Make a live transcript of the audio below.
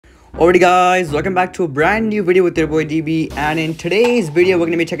Alrighty guys, welcome back to a brand new video with your boy DB, and in today's video we're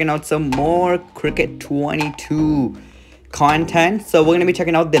going to be checking out some more Cricket 22 content. So we're going to be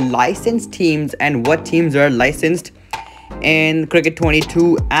checking out the licensed teams and what teams are licensed in Cricket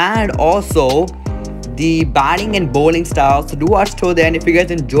 22, and also the batting and bowling styles. So do watch till the end. If you guys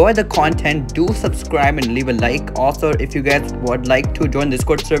enjoy the content, do subscribe and leave a like. Also, if you guys would like to join the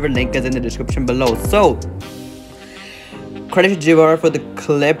Discord server, link is in the description below. So credit to Jivar for the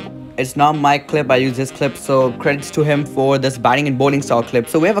clip. It's not my clip, I use this clip, so credits to him for this batting and bowling style clip.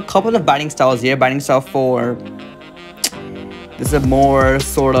 So we have a couple of batting styles here. Batting style 4, this is a more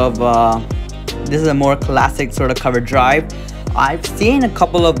sort of this is a more classic sort of cover drive. I've seen a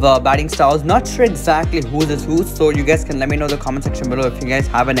couple of batting styles, not sure exactly who is who, so you guys can let me know in the comment section below if you guys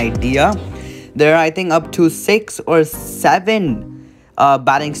have an idea. There are, I think, up to 6 or 7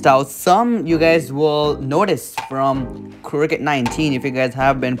 batting styles. Some you guys will notice from Cricket 19 if you guys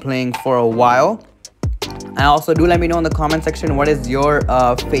have been playing for a while. And also do let me know in the comment section what is your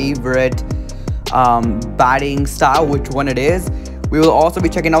favorite batting style, which one it is. We will also be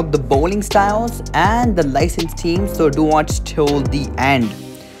checking out the bowling styles and the licensed teams, so do watch till the end.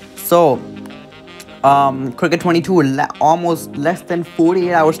 So Cricket 22, almost less than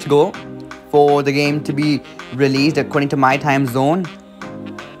 48 hours to go for the game to be released according to my time zone.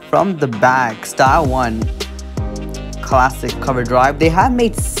 From the back, style 1, classic cover drive. They have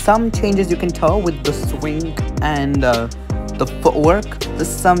made some changes, you can tell, with the swing and the footwork. There's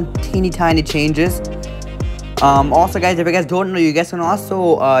some teeny tiny changes. Also guys, if you guys don't know, you guys can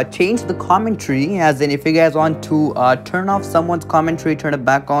also change the commentary, as in if you guys want to turn off someone's commentary, turn it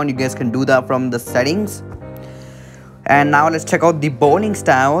back on, you guys can do that from the settings. And now let's check out the bowling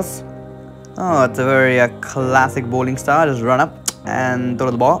styles. Oh, it's a very classic bowling style. Just run up and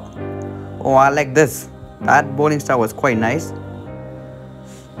throw the ball. Oh, I like this. That bowling style was quite nice.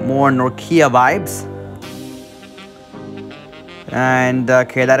 More Nokia vibes. And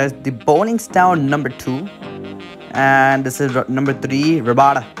okay, that is the bowling style number 2. And this is number 3,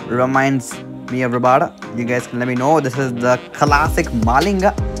 Rabada. Reminds me of Rabada. You guys can let me know. This is the classic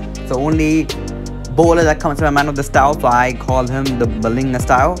Malinga. It's the only bowler that comes from a man of the style, so I call him the Malinga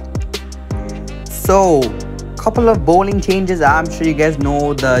style. So couple of bowling changes. I'm sure you guys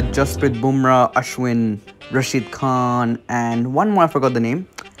know the Jasprit Bumrah, Ashwin, Rashid Khan, and one more, I forgot the name.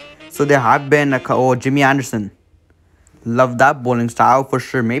 So there have been Jimmy Anderson. Love that bowling style for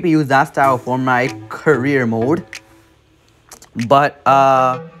sure. Maybe use that style for my career mode. But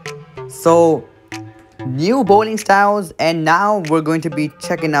so new bowling styles, and now we're going to be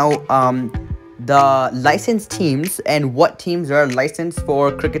checking out the licensed teams and what teams are licensed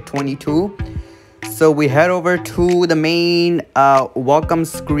for Cricket 22. So we head over to the main welcome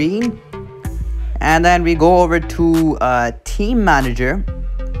screen, and then we go over to team manager.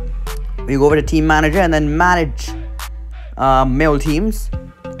 We go over to team manager and then manage male teams,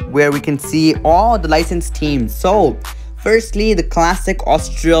 where we can see all the licensed teams. So firstly, the classic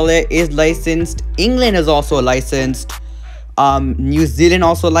Australia is licensed, England is also licensed, New Zealand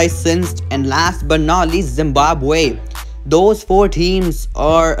also licensed, and last but not least, Zimbabwe. Those 4 teams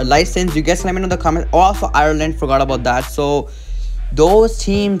are licensed. You guys let me know in the comments. Also Ireland, forgot about that. So those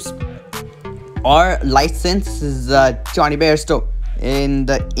teams are licensed. This is Johnny Bairstow in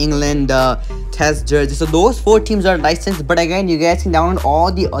the England test jersey. So those 4 teams are licensed, but again, you guys can download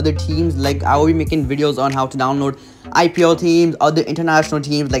all the other teams. Like I will be making videos on how to download IPL teams, other international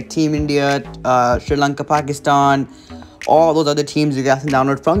teams like Team India, Sri Lanka, Pakistan, all those other teams you guys can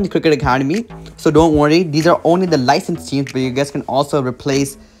download from the Cricket Academy. So don't worry, these are only the licensed teams, but you guys can also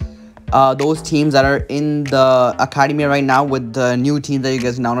replace those teams that are in the academy right now with the new teams that you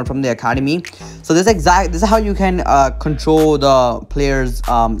guys can download from the academy. So this is how you can control the players'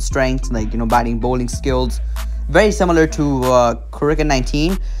 strengths, like, you know, batting, bowling skills. Very similar to Cricket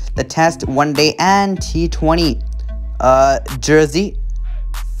 19, the Test, One Day, and T20 jersey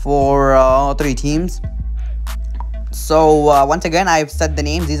for all 3 teams. So once again, I've said the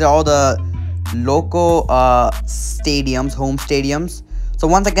names. These are all the local stadiums, home stadiums. So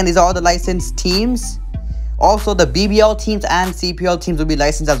once again, these are all the licensed teams. Also, the BBL teams and CPL teams will be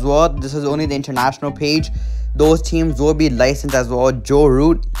licensed as well. This is only the international page. Those teams will be licensed as well. Joe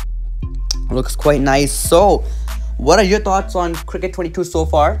Root looks quite nice. So what are your thoughts on Cricket 22 so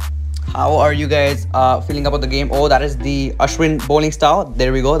far? How are you guys feeling about the game? Oh, that is the Ashwin bowling style.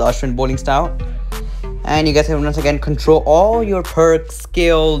 There we go, the Ashwin bowling style. And you guys can once again control all your perks,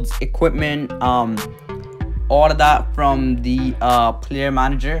 skills, equipment, all of that from the player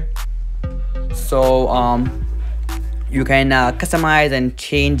manager. So you can customize and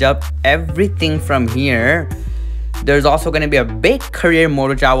change up everything from here. There's also going to be a big career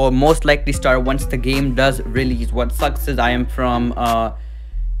mode, which I will most likely start once the game does release. What sucks is I am from NA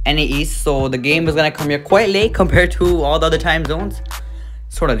East, so the game is going to come here quite late compared to all the other time zones.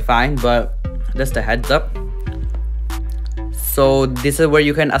 It's totally fine, but just a heads up. So this is where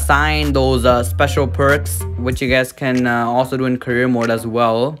you can assign those special perks, which you guys can also do in career mode as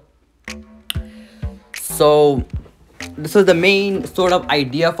well. So this is the main sort of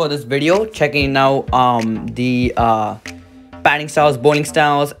idea for this video, checking out the batting styles, bowling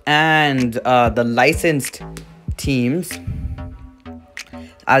styles, and the licensed teams.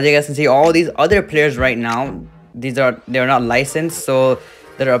 As you guys can see, all these other players right now, they're not licensed, so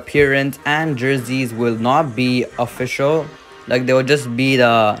their appearance and jerseys will not be official. Like, they will just be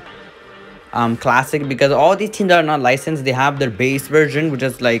the classic, because all these teams are not licensed. They have their base version, which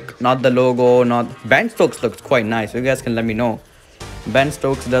is like not the logo. Not Ben Stokes looks quite nice. You guys can let me know. Ben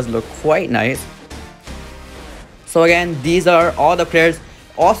Stokes does look quite nice. So again, these are all the players.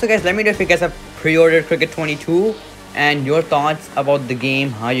 Also guys, let me know if you guys have pre-ordered Cricket 22 and your thoughts about the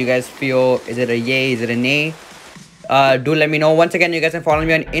game. How you guys feel? Is it a yay? Is it a nay? Do let me know. Once again, you guys can follow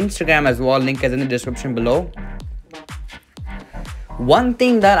me on Instagram as well. Link is in the description below. One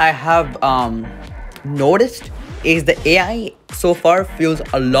thing that I have noticed is the AI so far feels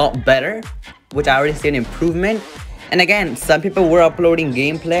a lot better, which I already see an improvement. And again, some people were uploading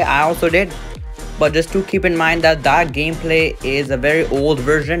gameplay. I also did, but just to keep in mind that that gameplay is a very old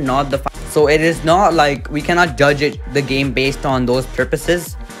version, not the so it is not like we cannot judge it the game based on those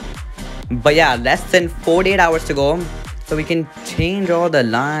purposes. But yeah, less than 48 hours to go, so we can change all the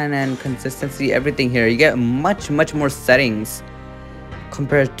line and consistency, everything here. You get much more settings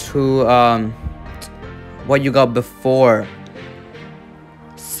compared to what you got before.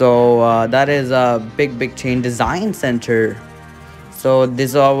 So that is a big change. Design center, so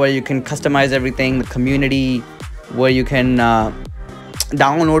this is all where you can customize everything. The community, where you can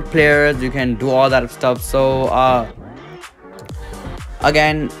download players, you can do all that stuff. So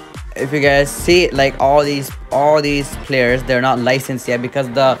again, if you guys see, like, all these players, they're not licensed yet because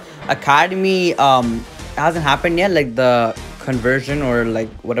the academy hasn't happened yet, like the conversion, or like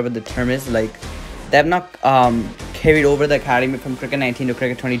whatever the term is. Like, they have not carried over the academy from Cricket 19 to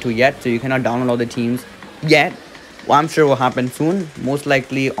Cricket 22 yet, so you cannot download all the teams yet. Well, I'm sure will happen soon, most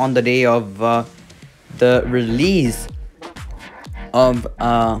likely on the day of the release of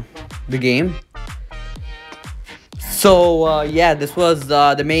the game. So yeah, this was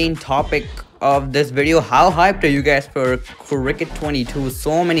the main topic of this video. How hyped are you guys for Cricket 22?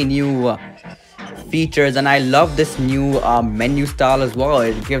 So many new features, and I love this new menu style as well.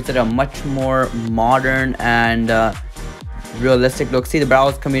 It gives it a much more modern and realistic look. See, the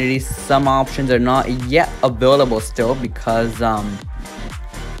browse community, some options are not yet available still because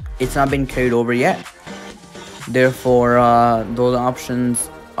it's not been carried over yet. Therefore those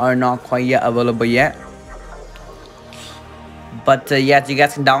options are not quite yet available yet. But yes, you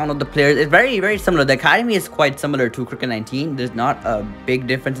guys can download the players. It's very similar. The academy is quite similar to Cricket 19. There's not a big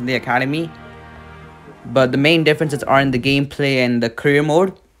difference in the academy, but the main differences are in the gameplay and the career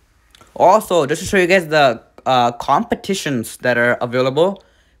mode. Also, just to show you guys the competitions that are available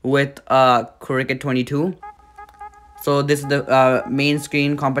with Cricket 22. So this is the main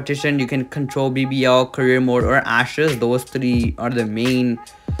screen competition. You can control BBL, career mode, or Ashes. Those three are the main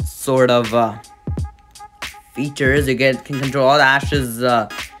sort of features. You can control all the Ashes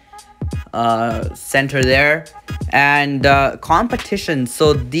center there. And competitions,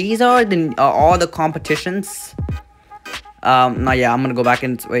 so these are the all the competitions. Now yeah, I'm gonna go back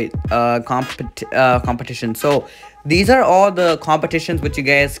and wait. Competition, so these are all the competitions which you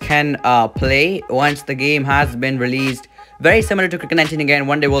guys can play once the game has been released. Very similar to Cricket 19 again.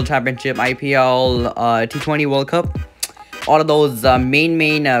 One Day World Championship, IPL, T20 World Cup, all of those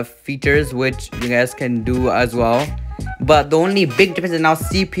main features which you guys can do as well. But the only big difference is now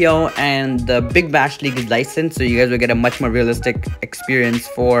CPL and the Big Bash League is licensed, so you guys will get a much more realistic experience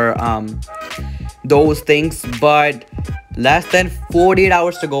for those things. But less than 48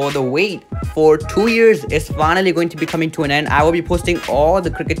 hours to go. The wait for 2 years is finally going to be coming to an end. I will be posting all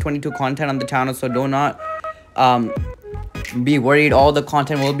the Cricket 22 content on the channel, so do not be worried. All the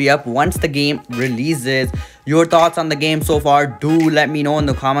content will be up once the game releases. Your thoughts on the game so far, do let me know in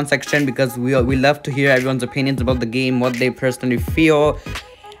the comment section, because we love to hear everyone's opinions about the game, what they personally feel.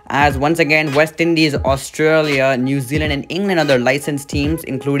 As once again, West Indies, Australia, New Zealand, and England are their licensed teams,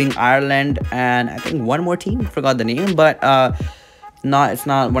 including Ireland and I think one more team, forgot the name, but it's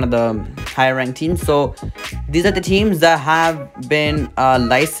not one of the higher ranked teams. So these are the teams that have been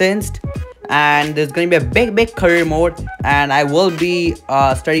licensed. and there's going to be a big career mode, and I will be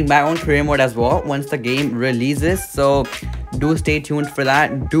starting my own career mode as well once the game releases. So do stay tuned for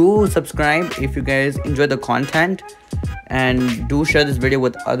that. Do subscribe if you guys enjoy the content, and do share this video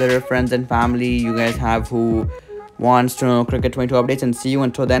with other friends and family you guys have who wants to know Cricket 22 updates. And see you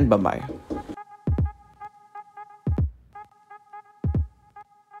until then. Bye bye.